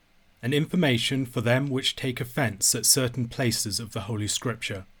and information for them which take offence at certain places of the Holy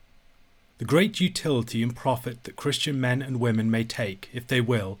Scripture. The great utility and profit that Christian men and women may take, if they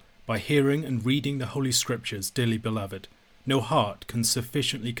will, by hearing and reading the Holy Scriptures, dearly beloved, no heart can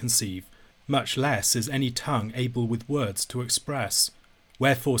sufficiently conceive, much less is any tongue able with words to express.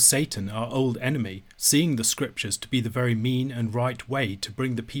 Wherefore Satan, our old enemy, seeing the Scriptures to be the very mean and right way to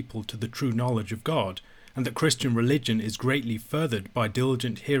bring the people to the true knowledge of God, and that Christian religion is greatly furthered by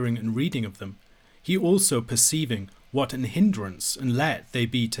diligent hearing and reading of them, he also perceiving what an hindrance and let they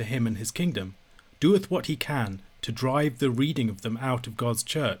be to him and his kingdom, doeth what he can to drive the reading of them out of God's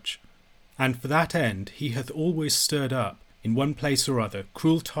church. And for that end he hath always stirred up, in one place or other,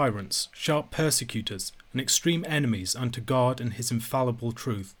 cruel tyrants, sharp persecutors, and extreme enemies unto God and his infallible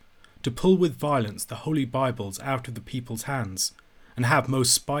truth, to pull with violence the holy Bibles out of the people's hands, and have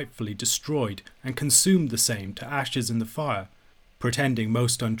most spitefully destroyed and consumed the same to ashes in the fire, pretending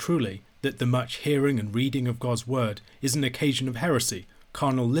most untruly that the much hearing and reading of God's word is an occasion of heresy,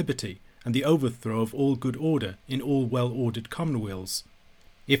 carnal liberty, and the overthrow of all good order in all well-ordered commonweals.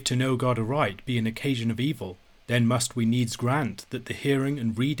 If to know God aright be an occasion of evil, then must we needs grant that the hearing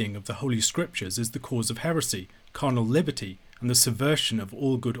and reading of the Holy Scriptures is the cause of heresy, carnal liberty, and the subversion of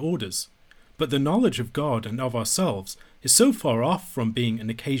all good orders. But the knowledge of God and of ourselves is so far off from being an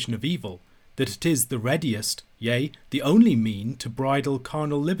occasion of evil, that it is the readiest, yea, the only mean to bridle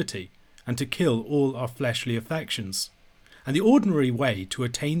carnal liberty, and to kill all our fleshly affections. And the ordinary way to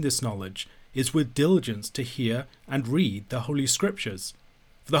attain this knowledge is with diligence to hear and read the Holy Scriptures.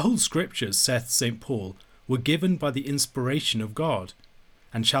 For the whole Scriptures, saith St. Paul, were given by the inspiration of God.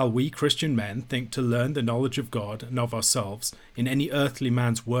 And shall we Christian men think to learn the knowledge of God and of ourselves in any earthly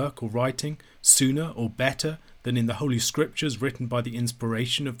man's work or writing sooner or better than in the Holy Scriptures written by the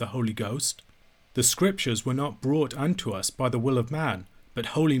inspiration of the Holy Ghost? The Scriptures were not brought unto us by the will of man, but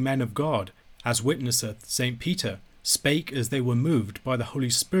holy men of God, as witnesseth St. Peter, spake as they were moved by the Holy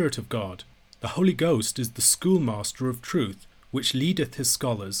Spirit of God. The Holy Ghost is the schoolmaster of truth, which leadeth his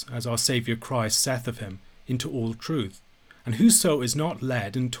scholars, as our Saviour Christ saith of him, into all truth. And whoso is not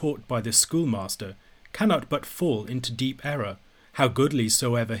led and taught by this schoolmaster cannot but fall into deep error, how goodly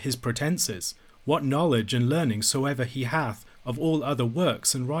soever his pretences, what knowledge and learning soever he hath of all other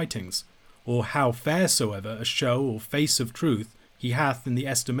works and writings, or how fair soever a show or face of truth he hath in the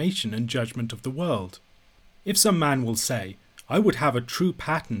estimation and judgment of the world. If some man will say, I would have a true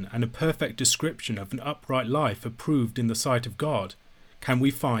pattern and a perfect description of an upright life approved in the sight of God, can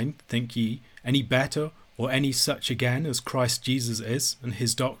we find, think ye, any better or any such again as Christ Jesus is and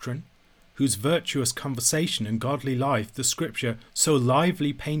his doctrine, whose virtuous conversation and godly life the Scripture so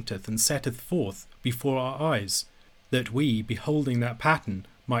lively painteth and setteth forth before our eyes, that we, beholding that pattern,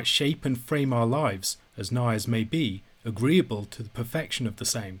 might shape and frame our lives, as nigh as may be, agreeable to the perfection of the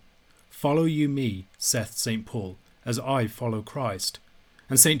same. Follow you me, saith St. Paul, as I follow Christ.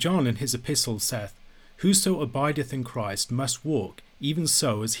 And St. John in his epistle saith, Whoso abideth in Christ must walk even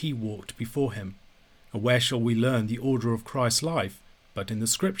so as he walked before him. And where shall we learn the order of Christ's life, but in the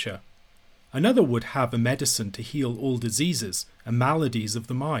Scripture? Another would have a medicine to heal all diseases and maladies of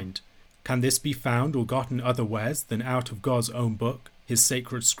the mind. Can this be found or gotten otherwheres than out of God's own book, his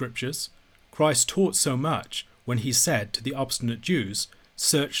sacred Scriptures? Christ taught so much when he said to the obstinate Jews,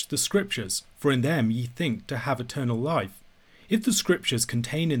 Search the Scriptures, for in them ye think to have eternal life. If the Scriptures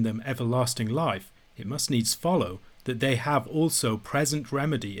contain in them everlasting life, it must needs follow that they have also present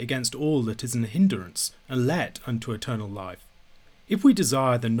remedy against all that is an hindrance and let unto eternal life. If we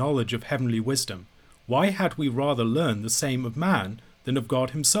desire the knowledge of heavenly wisdom, why had we rather learn the same of man than of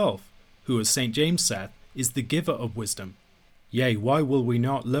God himself, who, as St. James saith, is the giver of wisdom? Yea, why will we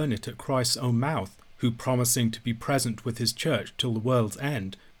not learn it at Christ's own mouth, who, promising to be present with his church till the world's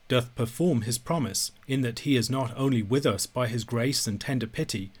end, doth perform his promise, in that he is not only with us by his grace and tender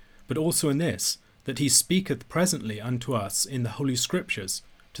pity, but also in this, that he speaketh presently unto us in the Holy Scriptures,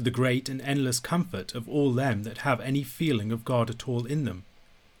 to the great and endless comfort of all them that have any feeling of God at all in them.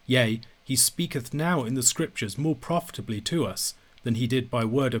 Yea, he speaketh now in the Scriptures more profitably to us than he did by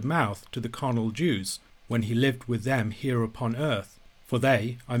word of mouth to the carnal Jews, when he lived with them here upon earth. For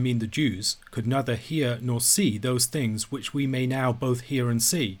they, I mean the Jews, could neither hear nor see those things which we may now both hear and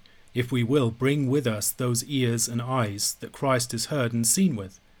see, if we will bring with us those ears and eyes that Christ is heard and seen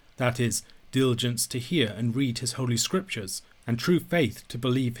with, that is, diligence to hear and read his Holy Scriptures, and true faith to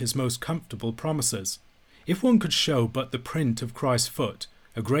believe his most comfortable promises. If one could show but the print of Christ's foot,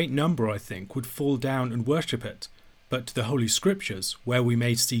 a great number, I think, would fall down and worship it. But to the Holy Scriptures, where we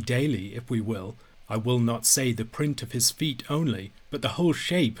may see daily, if we will, I will not say the print of his feet only, but the whole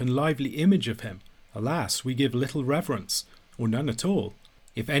shape and lively image of him, alas, we give little reverence, or none at all.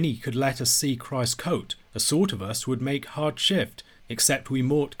 If any could let us see Christ's coat, a sort of us would make hard shift, except we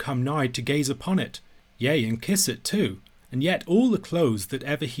mought come nigh to gaze upon it, yea, and kiss it too. And yet all the clothes that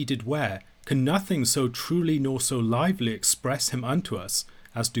ever he did wear can nothing so truly nor so lively express him unto us,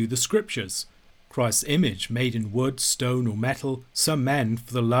 as do the Scriptures. Christ's image made in wood, stone, or metal, some men,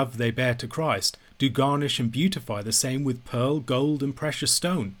 for the love they bear to Christ, do garnish and beautify the same with pearl, gold, and precious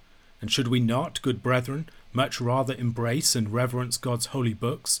stone. And should we not, good brethren, much rather embrace and reverence God's holy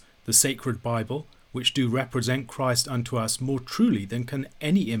books, the sacred Bible, which do represent Christ unto us more truly than can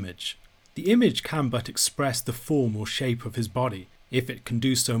any image? The image can but express the form or shape of his body, if it can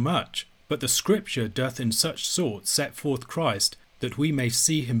do so much, but the Scripture doth in such sort set forth Christ, that we may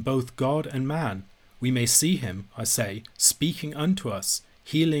see him both God and man. We may see him, I say, speaking unto us,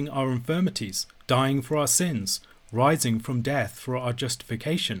 healing our infirmities, dying for our sins, rising from death for our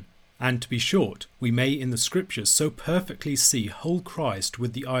justification. And to be short, we may in the Scriptures so perfectly see whole Christ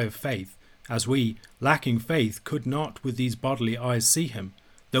with the eye of faith, as we, lacking faith, could not with these bodily eyes see him,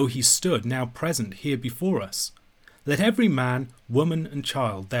 though he stood now present here before us. Let every man, woman, and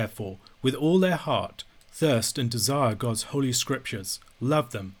child, therefore, with all their heart, thirst and desire God's holy Scriptures,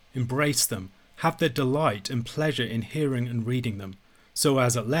 love them, embrace them, have their delight and pleasure in hearing and reading them, so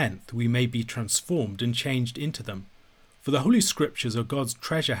as at length we may be transformed and changed into them. For the holy Scriptures are God's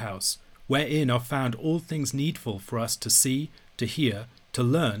treasure house, wherein are found all things needful for us to see, to hear, to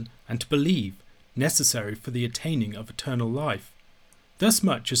learn, and to believe, necessary for the attaining of eternal life. Thus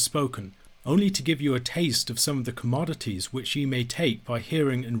much is spoken, only to give you a taste of some of the commodities which ye may take by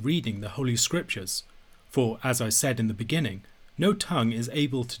hearing and reading the holy Scriptures. For, as I said in the beginning, no tongue is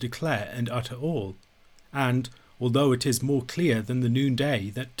able to declare and utter all. And, although it is more clear than the noonday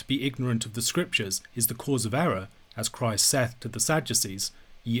that to be ignorant of the Scriptures is the cause of error, as Christ saith to the Sadducees,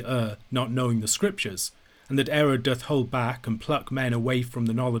 Ye err, not knowing the Scriptures, and that error doth hold back and pluck men away from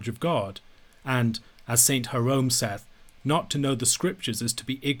the knowledge of God, and, as St. Jerome saith, not to know the Scriptures is to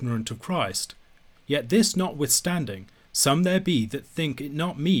be ignorant of Christ. Yet this notwithstanding, some there be that think it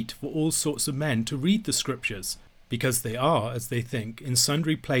not meet for all sorts of men to read the Scriptures, because they are, as they think, in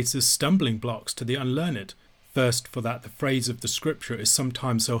sundry places stumbling blocks to the unlearned. First, for that the phrase of the Scripture is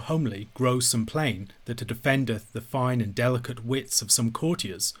sometimes so homely, gross, and plain, that it offendeth the fine and delicate wits of some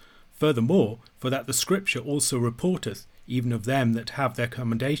courtiers. Furthermore, for that the Scripture also reporteth, even of them that have their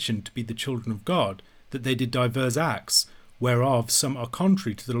commendation to be the children of God, that they did divers acts, whereof some are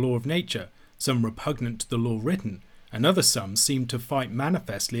contrary to the law of nature, some repugnant to the law written, and other some seem to fight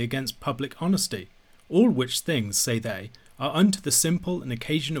manifestly against public honesty. All which things, say they, are unto the simple and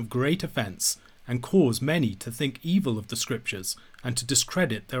occasion of great offence, and cause many to think evil of the Scriptures, and to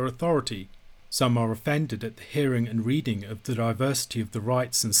discredit their authority. Some are offended at the hearing and reading of the diversity of the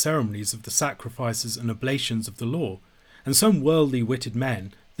rites and ceremonies of the sacrifices and oblations of the law, and some worldly witted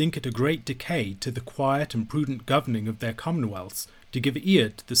men think it a great decay to the quiet and prudent governing of their commonwealths to give ear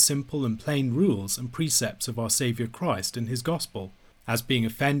to the simple and plain rules and precepts of our Saviour Christ and his gospel, as being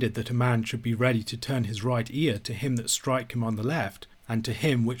offended that a man should be ready to turn his right ear to him that strike him on the left, and to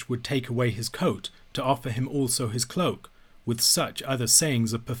him which would take away his coat, to offer him also his cloak, with such other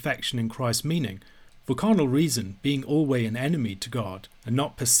sayings of perfection in Christ's meaning. For carnal reason, being alway an enemy to God, and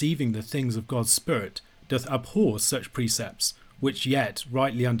not perceiving the things of God's Spirit, doth abhor such precepts, which yet,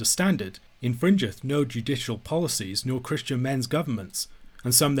 rightly understanded, infringeth no judicial policies nor Christian men's governments.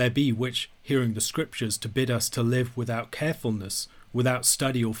 And some there be which, hearing the Scriptures to bid us to live without carefulness, without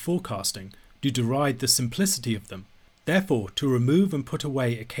study or forecasting, do deride the simplicity of them. Therefore, to remove and put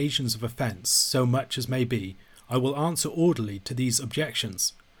away occasions of offence, so much as may be, I will answer orderly to these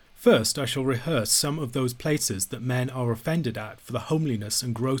objections. First, I shall rehearse some of those places that men are offended at for the homeliness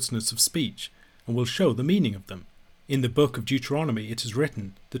and grossness of speech, and will show the meaning of them. In the book of Deuteronomy it is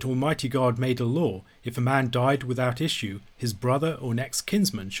written that Almighty God made a law, if a man died without issue, his brother or next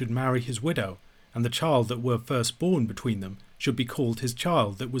kinsman should marry his widow, and the child that were first born between them should be called his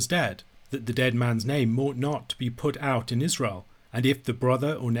child that was dead, that the dead man's name ought not to be put out in Israel. And if the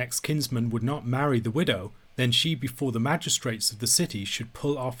brother or next kinsman would not marry the widow, then she before the magistrates of the city should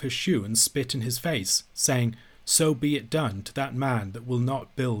pull off his shoe and spit in his face, saying, So be it done to that man that will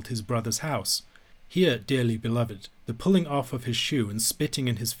not build his brother's house. Here, dearly beloved, the pulling off of his shoe and spitting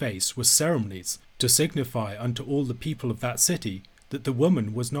in his face were ceremonies, to signify unto all the people of that city that the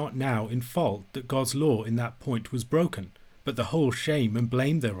woman was not now in fault that God's law in that point was broken, but the whole shame and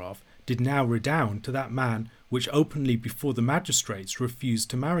blame thereof did now redound to that man which openly before the magistrates refused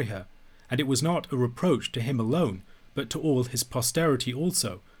to marry her. And it was not a reproach to him alone, but to all his posterity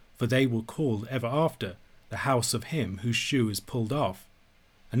also, for they will call ever after the house of him whose shoe is pulled off.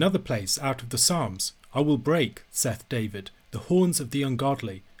 Another place out of the Psalms, I will break, saith David, the horns of the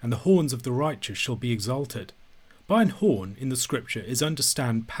ungodly and the horns of the righteous shall be exalted. By an horn in the Scripture is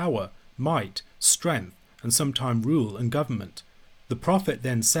understand power, might, strength, and sometime rule and government. The prophet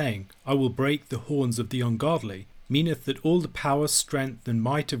then saying, I will break the horns of the ungodly, meaneth that all the power, strength, and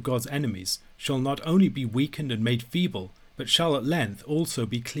might of God's enemies shall not only be weakened and made feeble, but shall at length also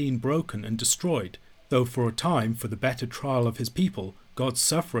be clean broken and destroyed, though for a time, for the better trial of his people, God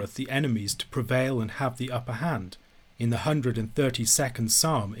suffereth the enemies to prevail and have the upper hand. In the 132nd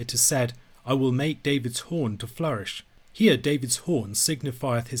Psalm it is said, I will make David's horn to flourish. Here David's horn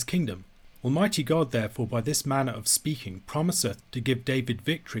signifieth his kingdom. Almighty God therefore by this manner of speaking promiseth to give David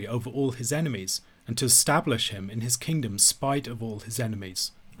victory over all his enemies, and to establish him in his kingdom spite of all his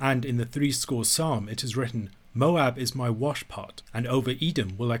enemies. And in the 70th Psalm it is written, Moab is my washpot, and over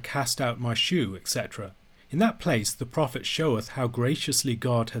Edom will I cast out my shoe, etc. In that place the prophet showeth how graciously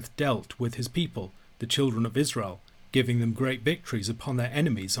God hath dealt with his people, the children of Israel, giving them great victories upon their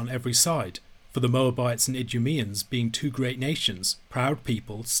enemies on every side. For the Moabites and Idumeans, being two great nations, proud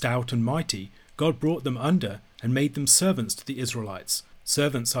people, stout and mighty, God brought them under and made them servants to the Israelites.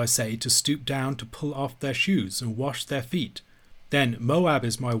 Servants, I say, to stoop down to pull off their shoes and wash their feet. Then Moab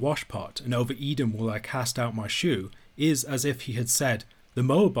is my washpot, and over Edom will I cast out my shoe, is as if he had said, the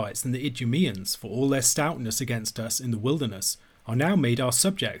Moabites and the Idumeans, for all their stoutness against us in the wilderness, are now made our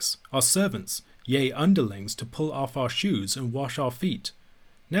subjects, our servants, yea, underlings, to pull off our shoes and wash our feet.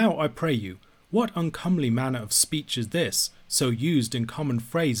 Now, I pray you, what uncomely manner of speech is this, so used in common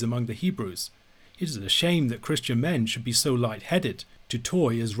phrase among the Hebrews? It is a shame that Christian men should be so light-headed, to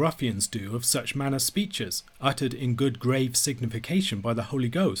toy as ruffians do of such manner speeches, uttered in good grave signification by the Holy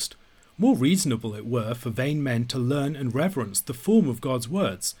Ghost. More reasonable it were for vain men to learn and reverence the form of God's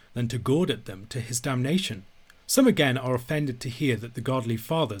words, than to gaud at them to his damnation. Some again are offended to hear that the godly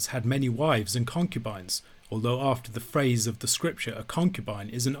fathers had many wives and concubines, although after the phrase of the Scripture a concubine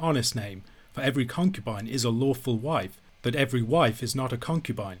is an honest name, for every concubine is a lawful wife, but every wife is not a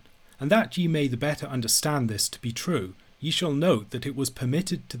concubine. And that ye may the better understand this to be true, ye shall note that it was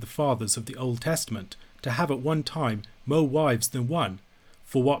permitted to the fathers of the Old Testament to have at one time more wives than one,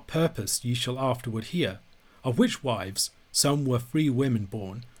 for what purpose ye shall afterward hear, of which wives some were free women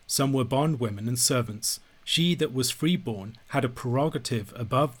born, some were bondwomen and servants. She that was free-born had a prerogative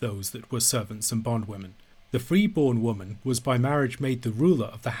above those that were servants and bondwomen. The free-born woman was by marriage made the ruler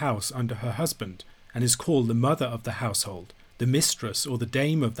of the house under her husband, and is called the mother of the household, the mistress or the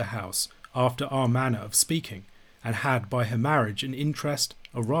dame of the house, after our manner of speaking, and had by her marriage an interest,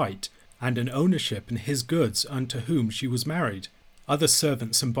 a right, and an ownership in his goods unto whom she was married. Other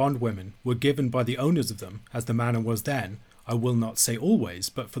servants and bondwomen were given by the owners of them, as the manner was then, I will not say always,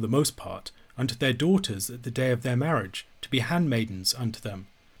 but for the most part, unto their daughters at the day of their marriage, to be handmaidens unto them.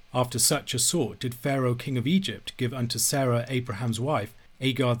 After such a sort did Pharaoh king of Egypt give unto Sarah Abraham's wife,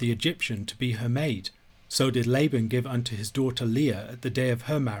 Agar the Egyptian, to be her maid. So did Laban give unto his daughter Leah at the day of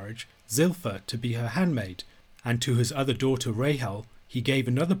her marriage, Zilpah to be her handmaid, and to his other daughter Rahel he gave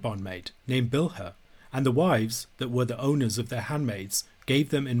another bondmaid, named Bilhah, and the wives that were the owners of their handmaids gave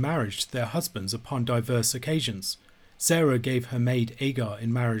them in marriage to their husbands upon diverse occasions. Sarah gave her maid Agar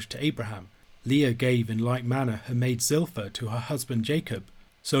in marriage to Abraham. Leah gave in like manner her maid Zilpah to her husband Jacob.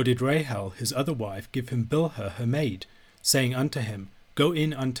 So did Rahel his other wife give him Bilhah her maid, saying unto him, Go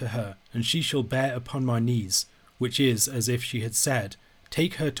in unto her, and she shall bear upon my knees, which is as if she had said,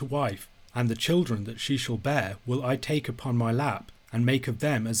 Take her to wife, and the children that she shall bear will I take upon my lap, and make of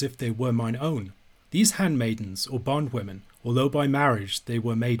them as if they were mine own. These handmaidens or bondwomen, although by marriage they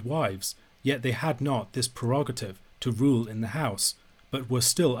were made wives, yet they had not this prerogative to rule in the house, but were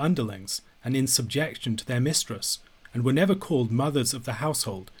still underlings, and in subjection to their mistress, and were never called mothers of the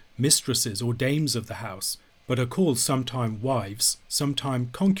household, mistresses or dames of the house, but are called sometime wives, sometime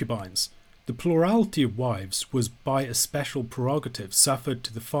concubines. The plurality of wives was by a special prerogative suffered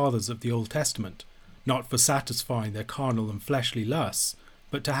to the fathers of the Old Testament, not for satisfying their carnal and fleshly lusts,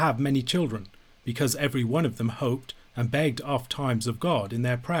 but to have many children, because every one of them hoped and begged oft times of God in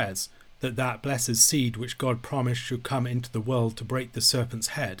their prayers, that blessed seed which God promised should come into the world to break the serpent's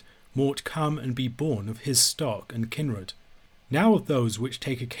head, mought come and be born of his stock and kindred. Now of those which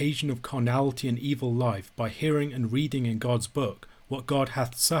take occasion of carnality and evil life by hearing and reading in God's book what God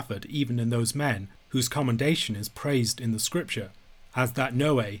hath suffered even in those men whose commendation is praised in the Scripture, as that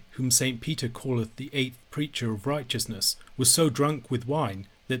Noe, whom St. Peter calleth the 8th preacher of righteousness, was so drunk with wine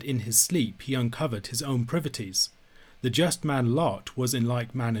that in his sleep he uncovered his own privities. The just man Lot was in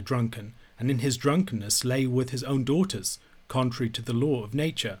like manner drunken, and in his drunkenness lay with his own daughters, contrary to the law of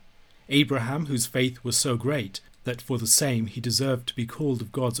nature. Abraham, whose faith was so great, that for the same he deserved to be called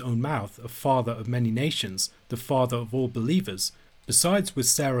of God's own mouth a father of many nations, the father of all believers, besides with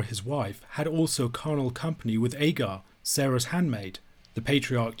Sarah his wife, had also carnal company with Agar, Sarah's handmaid. The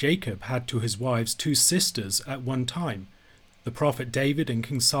patriarch Jacob had to his wives 2 sisters at one time. The prophet David and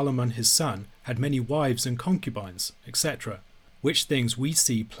King Solomon his son had many wives and concubines, etc., which things we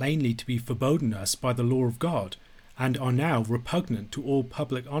see plainly to be forbidden us by the law of God, and are now repugnant to all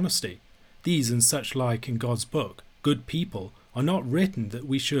public honesty. These and such like in God's book, good people, are not written that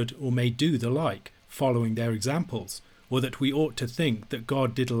we should or may do the like, following their examples, or that we ought to think that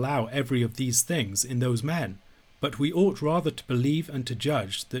God did allow every of these things in those men. But we ought rather to believe and to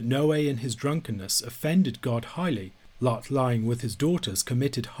judge that Noah in his drunkenness offended God highly. Lot lying with his daughters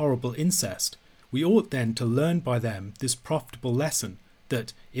committed horrible incest. We ought then to learn by them this profitable lesson,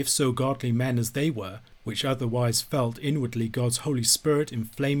 that if so godly men as they were, which otherwise felt inwardly God's Holy Spirit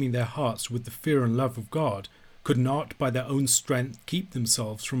inflaming their hearts with the fear and love of God, could not by their own strength keep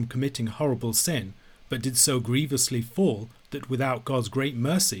themselves from committing horrible sin, but did so grievously fall that without God's great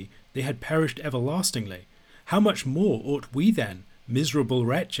mercy they had perished everlastingly, how much more ought we then, miserable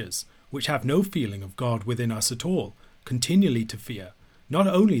wretches, which have no feeling of God within us at all, continually to fear, not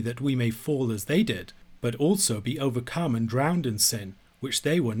only that we may fall as they did, but also be overcome and drowned in sin, which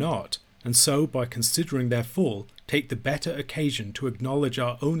they were not, and so, by considering their fall, take the better occasion to acknowledge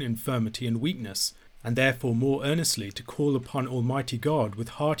our own infirmity and weakness, and therefore more earnestly to call upon Almighty God with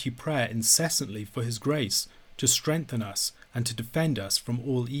hearty prayer incessantly for his grace, to strengthen us and to defend us from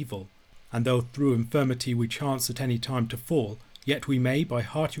all evil. And though through infirmity we chance at any time to fall, yet we may by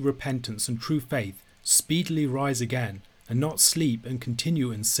hearty repentance and true faith speedily rise again, and not sleep and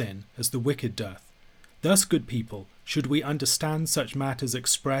continue in sin as the wicked doth. Thus, good people, should we understand such matters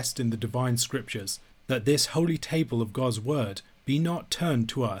expressed in the divine scriptures, that this holy table of God's word be not turned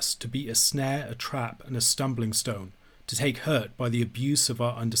to us to be a snare, a trap, and a stumbling stone, to take hurt by the abuse of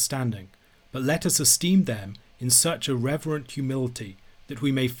our understanding, but let us esteem them in such a reverent humility, that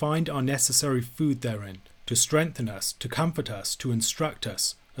we may find our necessary food therein, to strengthen us, to comfort us, to instruct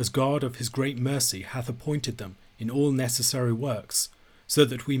us, as God of his great mercy hath appointed them in all necessary works, so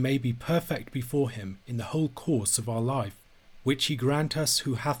that we may be perfect before him in the whole course of our life, which he grant us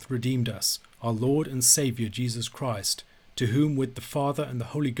who hath redeemed us, our Lord and Saviour Jesus Christ, to whom with the Father and the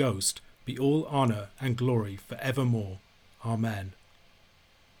Holy Ghost be all honour and glory for evermore. Amen.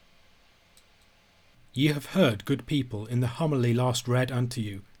 Ye have heard, good people, in the homily last read unto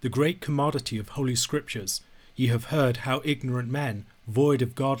you, the great commodity of Holy Scriptures. Ye have heard how ignorant men, void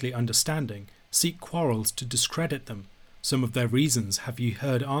of godly understanding, seek quarrels to discredit them. Some of their reasons have ye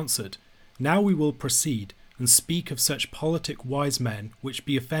heard answered. Now we will proceed, and speak of such politic wise men which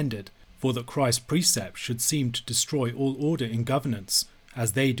be offended, for that Christ's precepts should seem to destroy all order in governance,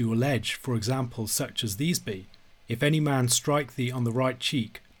 as they do allege, for example, such as these be. If any man strike thee on the right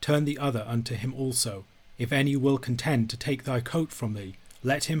cheek, turn the other unto him also. If any will contend to take thy coat from thee,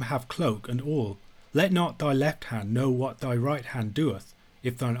 let him have cloak and all. Let not thy left hand know what thy right hand doeth.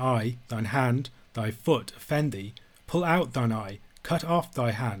 If thine eye, thine hand, thy foot offend thee, pull out thine eye, cut off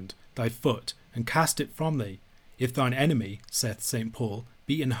thy hand, thy foot, and cast it from thee. If thine enemy, saith St. Paul,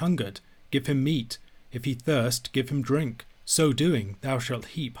 be an hungered, give him meat. If he thirst, give him drink. So doing, thou shalt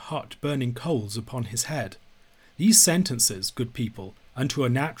heap hot burning coals upon his head. These sentences, good people, unto a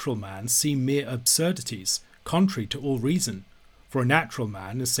natural man seem mere absurdities, contrary to all reason. For a natural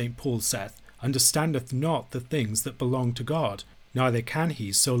man, as St. Paul saith, understandeth not the things that belong to God, neither can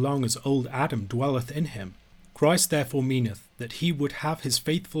he so long as old Adam dwelleth in him. Christ therefore meaneth that he would have his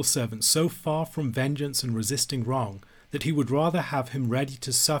faithful servant so far from vengeance and resisting wrong, that he would rather have him ready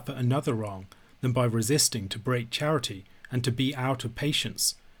to suffer another wrong, than by resisting to break charity, and to be out of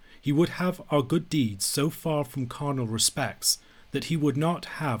patience. He would have our good deeds so far from carnal respects, that he would not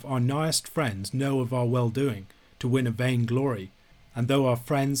have our nighest friends know of our well-doing, to win a vain glory. And though our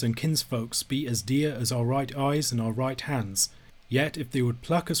friends and kinsfolks be as dear as our right eyes and our right hands, yet if they would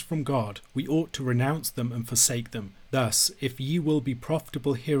pluck us from God, we ought to renounce them and forsake them. Thus, if ye will be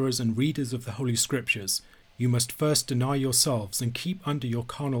profitable hearers and readers of the Holy Scriptures, you must first deny yourselves and keep under your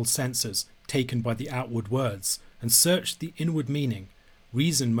carnal senses, taken by the outward words, and search the inward meaning.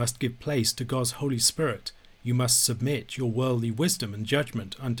 Reason must give place to God's Holy Spirit. You must submit your worldly wisdom and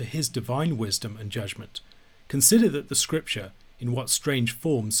judgment unto his divine wisdom and judgment. Consider that the Scripture, in what strange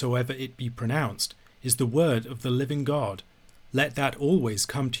form soever it be pronounced, is the word of the living God. Let that always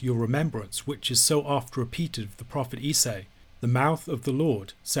come to your remembrance, which is so oft repeated of the prophet Esai. The mouth of the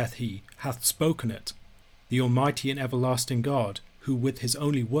Lord, saith he, hath spoken it. The Almighty and everlasting God, who with his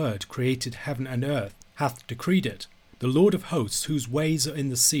only word created heaven and earth, hath decreed it. The Lord of hosts, whose ways are in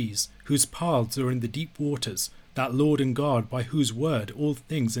the seas, whose paths are in the deep waters, that Lord and God by whose word all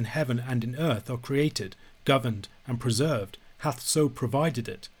things in heaven and in earth are created, governed, and preserved, hath so provided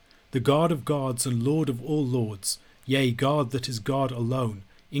it. The God of gods and Lord of all lords, yea, God that is God alone,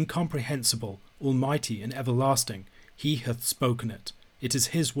 incomprehensible, almighty, and everlasting, he hath spoken it. It is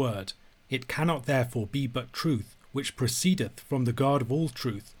his word. It cannot therefore be but truth, which proceedeth from the God of all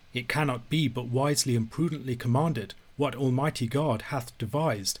truth. It cannot be but wisely and prudently commanded, what Almighty God hath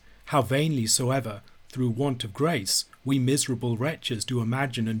devised, how vainly soever, through want of grace, we miserable wretches do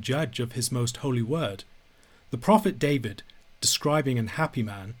imagine and judge of his most holy word. The prophet David, describing an happy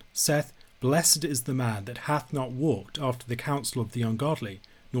man, saith, Blessed is the man that hath not walked after the counsel of the ungodly,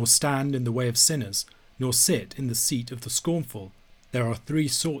 nor stand in the way of sinners, nor sit in the seat of the scornful. There are 3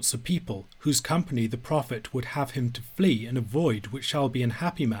 sorts of people, whose company the prophet would have him to flee and avoid, which shall be an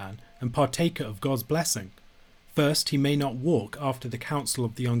happy man, and partaker of God's blessing. First, he may not walk after the counsel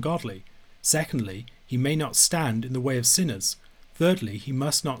of the ungodly. Secondly, he may not stand in the way of sinners. Thirdly, he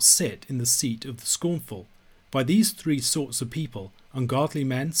must not sit in the seat of the scornful. By these 3 sorts of people, ungodly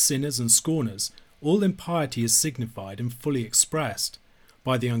men, sinners, and scorners, all impiety is signified and fully expressed.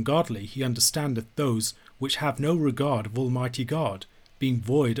 By the ungodly he understandeth those which have no regard of Almighty God, being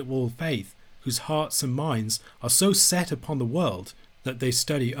void of all faith, whose hearts and minds are so set upon the world that they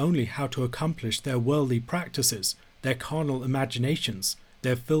study only how to accomplish their worldly practices, their carnal imaginations,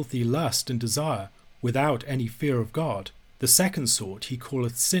 their filthy lust and desire, without any fear of God. The second sort he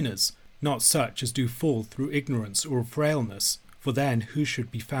calleth sinners, not such as do fall through ignorance or frailness, for then who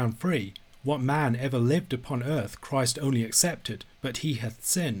should be found free? What man ever lived upon earth, Christ only excepted, but he hath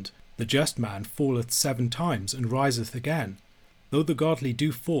sinned? The just man falleth 7 times and riseth again. Though the godly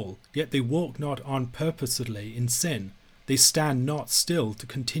do fall, yet they walk not on purposedly in sin. They stand not still to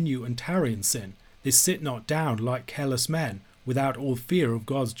continue and tarry in sin. They sit not down like careless men, without all fear of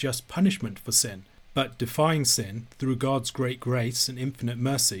God's just punishment for sin. But defying sin, through God's great grace and infinite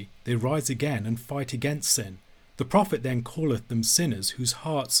mercy, they rise again and fight against sin. The prophet then calleth them sinners whose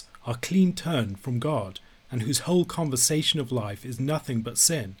hearts are clean turned from God, and whose whole conversation of life is nothing but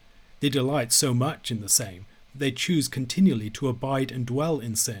sin. They delight so much in the same, that they choose continually to abide and dwell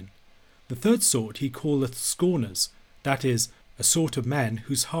in sin. The third sort he calleth scorners, that is, a sort of men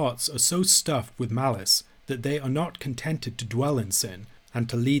whose hearts are so stuffed with malice, that they are not contented to dwell in sin, and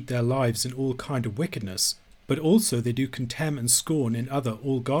to lead their lives in all kind of wickedness, but also they do contemn and scorn in other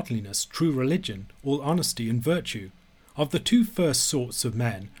all godliness, true religion, all honesty and virtue. Of the 2 first sorts of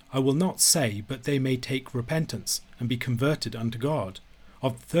men I will not say but they may take repentance, and be converted unto God.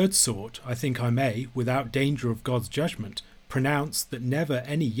 Of the third sort I think I may, without danger of God's judgment, pronounce that never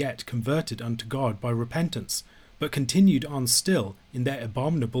any yet converted unto God by repentance, but continued on still in their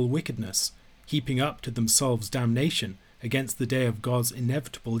abominable wickedness, heaping up to themselves damnation against the day of God's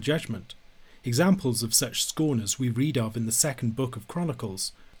inevitable judgment. Examples of such scorners we read of in the 2nd book of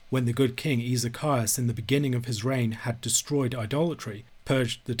Chronicles. When the good king Ezekias in the beginning of his reign had destroyed idolatry,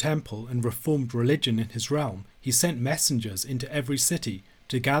 purged the temple, and reformed religion in his realm, he sent messengers into every city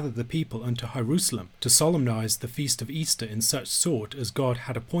to gather the people unto Jerusalem, to solemnize the feast of Easter in such sort as God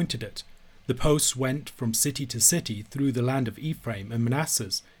had appointed it. The posts went from city to city through the land of Ephraim and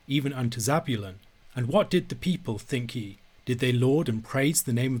Manasseh, even unto Zabulon. And what did the people, think ye? Did they laud and praise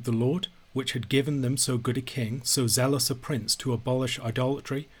the name of the Lord, which had given them so good a king, so zealous a prince, to abolish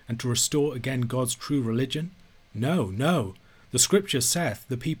idolatry, and to restore again God's true religion? No, no. The scripture saith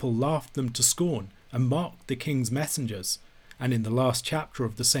the people laughed them to scorn, and mocked the king's messengers. And in the last chapter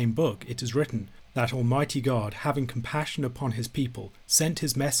of the same book it is written, that Almighty God, having compassion upon his people, sent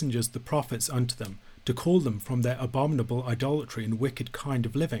his messengers the prophets unto them, to call them from their abominable idolatry and wicked kind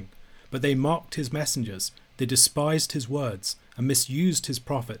of living. But they mocked his messengers, they despised his words, and misused his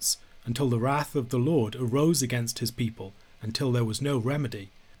prophets, until the wrath of the Lord arose against his people, until there was no remedy.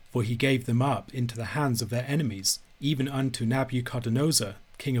 For he gave them up into the hands of their enemies, even unto Nebuchadnezzar,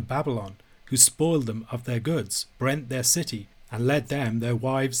 king of Babylon, who spoiled them of their goods, brent their city, and led them, their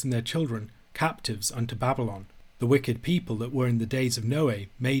wives and their children, captives unto Babylon. The wicked people that were in the days of Noe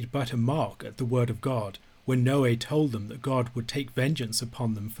made but a mock at the word of God, when Noe told them that God would take vengeance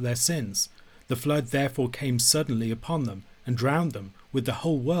upon them for their sins. The flood therefore came suddenly upon them, and drowned them with the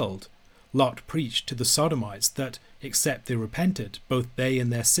whole world. Lot preached to the Sodomites that, except they repented, both they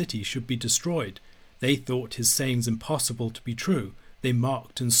and their city should be destroyed. They thought his sayings impossible to be true. They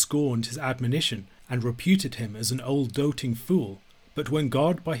mocked and scorned his admonition, and reputed him as an old doting fool. But when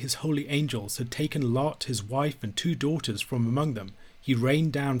God by his holy angels had taken Lot his wife and 2 daughters from among them, he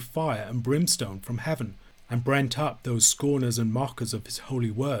rained down fire and brimstone from heaven, and brent up those scorners and mockers of his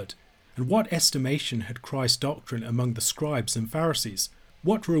holy word. And what estimation had Christ's doctrine among the scribes and Pharisees?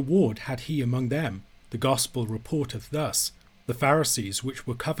 What reward had he among them? The gospel reporteth thus, The Pharisees, which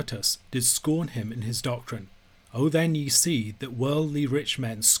were covetous, did scorn him in his doctrine. O then ye see that worldly rich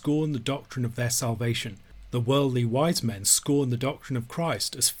men scorn the doctrine of their salvation. The worldly wise men scorn the doctrine of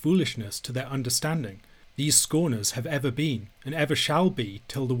Christ as foolishness to their understanding. These scorners have ever been, and ever shall be,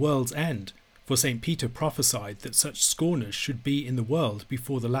 till the world's end. For St. Peter prophesied that such scorners should be in the world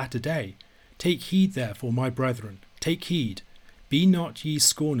before the latter day. Take heed therefore, my brethren, take heed. Be not ye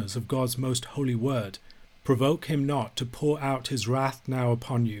scorners of God's most holy word. Provoke him not to pour out his wrath now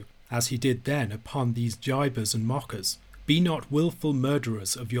upon you, as he did then upon these gibers and mockers. Be not wilful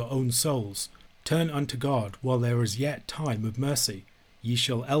murderers of your own souls. Turn unto God while there is yet time of mercy. Ye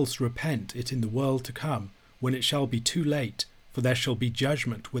shall else repent it in the world to come, when it shall be too late, for there shall be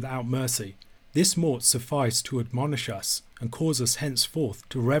judgment without mercy. This mought suffice to admonish us, and cause us henceforth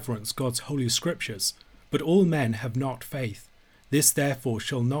to reverence God's holy scriptures. But all men have not faith. This therefore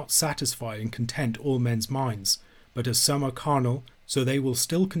shall not satisfy and content all men's minds. But as some are carnal, so they will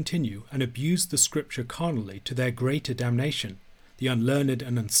still continue and abuse the scripture carnally to their greater damnation. The unlearned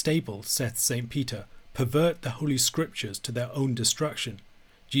and unstable, saith St. Peter, pervert the holy scriptures to their own destruction.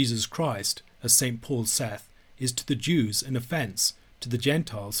 Jesus Christ, as St. Paul saith, is to the Jews an offence, to the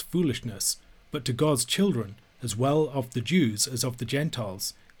Gentiles foolishness, but to God's children, as well of the Jews as of the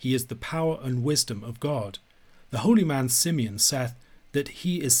Gentiles, he is the power and wisdom of God. The holy man Simeon saith that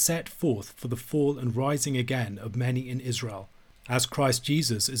he is set forth for the fall and rising again of many in Israel. As Christ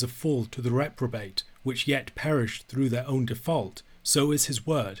Jesus is a fall to the reprobate, which yet perish through their own default, so is his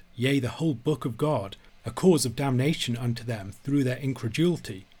word, yea, the whole book of God, a cause of damnation unto them through their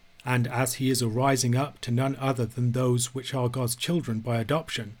incredulity. And as he is a rising up to none other than those which are God's children by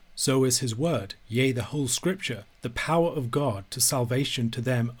adoption, so is his word, yea, the whole scripture, the power of God to salvation to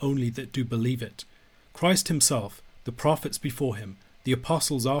them only that do believe it. Christ himself, the prophets before him, the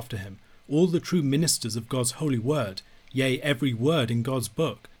apostles after him, all the true ministers of God's holy word, yea, every word in God's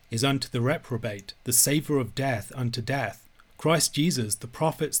book, is unto the reprobate, the savour of death unto death. Christ Jesus, the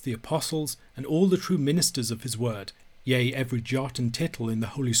prophets, the apostles, and all the true ministers of his word, yea, every jot and tittle in the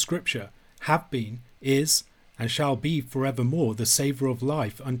holy scripture, have been, is, and shall be forevermore the savour of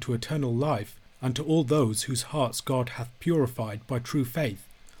life unto eternal life, unto all those whose hearts God hath purified by true faith.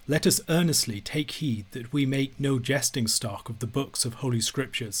 Let us earnestly take heed that we make no jesting stock of the books of holy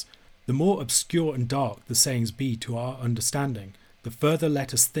scriptures. The more obscure and dark the sayings be to our understanding, the further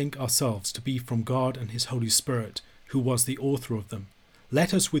let us think ourselves to be from God and his Holy Spirit, who was the author of them.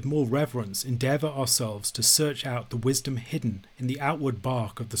 Let us with more reverence endeavour ourselves to search out the wisdom hidden in the outward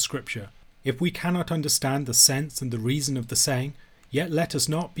bark of the scripture. If we cannot understand the sense and the reason of the saying, yet let us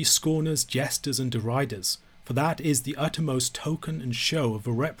not be scorners, jesters, and deriders, for that is the uttermost token and show of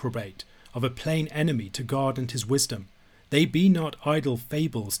a reprobate, of a plain enemy to God and his wisdom. They be not idle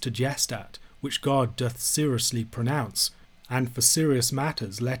fables to jest at, which God doth seriously pronounce, and for serious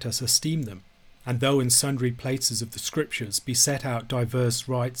matters let us esteem them. And though in sundry places of the scriptures be set out divers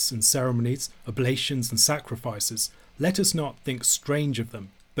rites and ceremonies, oblations and sacrifices, let us not think strange of them,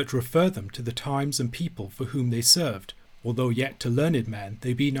 but refer them to the times and people for whom they served, although yet to learned men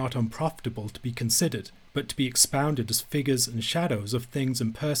they be not unprofitable to be considered, but to be expounded as figures and shadows of things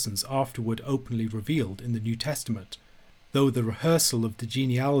and persons afterward openly revealed in the New Testament. Though the rehearsal of the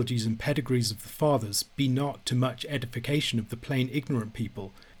genealogies and pedigrees of the fathers be not to much edification of the plain ignorant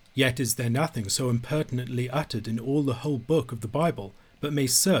people, yet is there nothing so impertinently uttered in all the whole book of the Bible, but may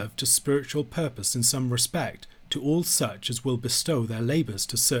serve to spiritual purpose in some respect to all such as will bestow their labours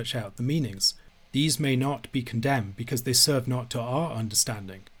to search out the meanings. These may not be condemned because they serve not to our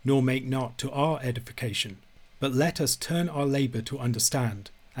understanding, nor make not to our edification. But let us turn our labour to understand,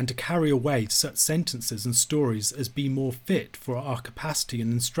 and to carry away such sentences and stories as be more fit for our capacity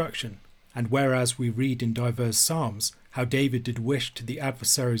and instruction. And whereas we read in divers psalms how David did wish to the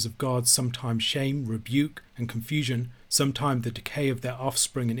adversaries of God sometime shame, rebuke, and confusion, sometime the decay of their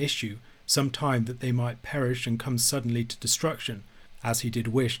offspring and issue, sometime that they might perish and come suddenly to destruction, as he did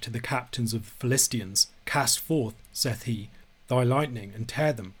wish to the captains of the Philistines, cast forth, saith he, thy lightning, and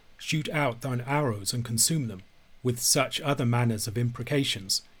tear them, shoot out thine arrows, and consume them, with such other manners of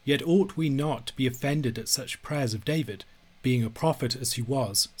imprecations. Yet ought we not to be offended at such prayers of David, being a prophet as he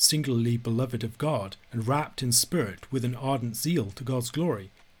was, singularly beloved of God, and wrapped in spirit with an ardent zeal to God's glory.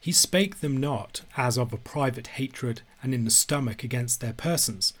 He spake them not as of a private hatred and in the stomach against their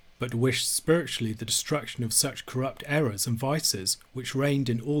persons, but wished spiritually the destruction of such corrupt errors and vices which reigned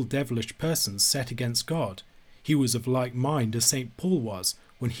in all devilish persons set against God. He was of like mind as St. Paul was,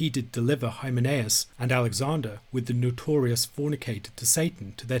 when he did deliver Hymenaeus and Alexander with the notorious fornicator to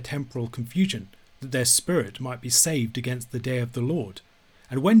Satan to their temporal confusion, that their spirit might be saved against the day of the Lord.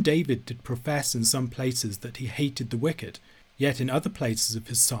 And when David did profess in some places that he hated the wicked, Yet in other places of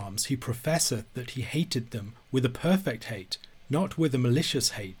his psalms he professeth that he hated them with a perfect hate, not with a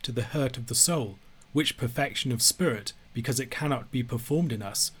malicious hate to the hurt of the soul, which perfection of spirit, because it cannot be performed in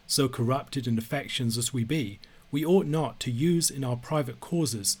us, so corrupted in affections as we be, we ought not to use in our private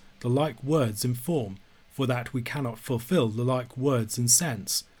causes the like words in form, for that we cannot fulfill the like words in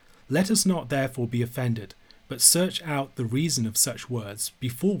sense. Let us not therefore be offended, but search out the reason of such words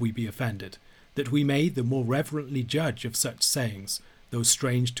before we be offended, that we may the more reverently judge of such sayings, though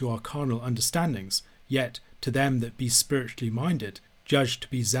strange to our carnal understandings, yet to them that be spiritually minded, judged to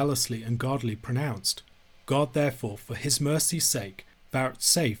be zealously and godly pronounced. God therefore, for his mercy's sake,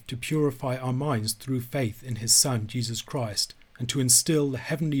 vouchsafe to purify our minds through faith in his Son Jesus Christ, and to instil the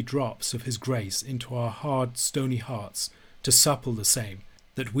heavenly drops of his grace into our hard, stony hearts, to supple the same,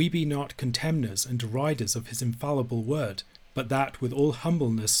 that we be not contemners and deriders of his infallible word, but that with all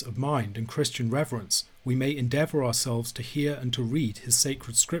humbleness of mind and Christian reverence we may endeavour ourselves to hear and to read his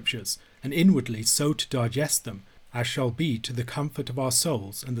sacred scriptures, and inwardly so to digest them, as shall be to the comfort of our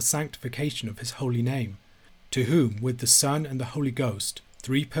souls and the sanctification of his holy name. To whom, with the Son and the Holy Ghost,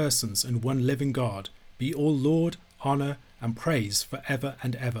 3 persons and one living God, be all Lord, honour, and praise for ever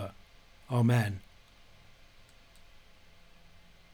and ever. Amen.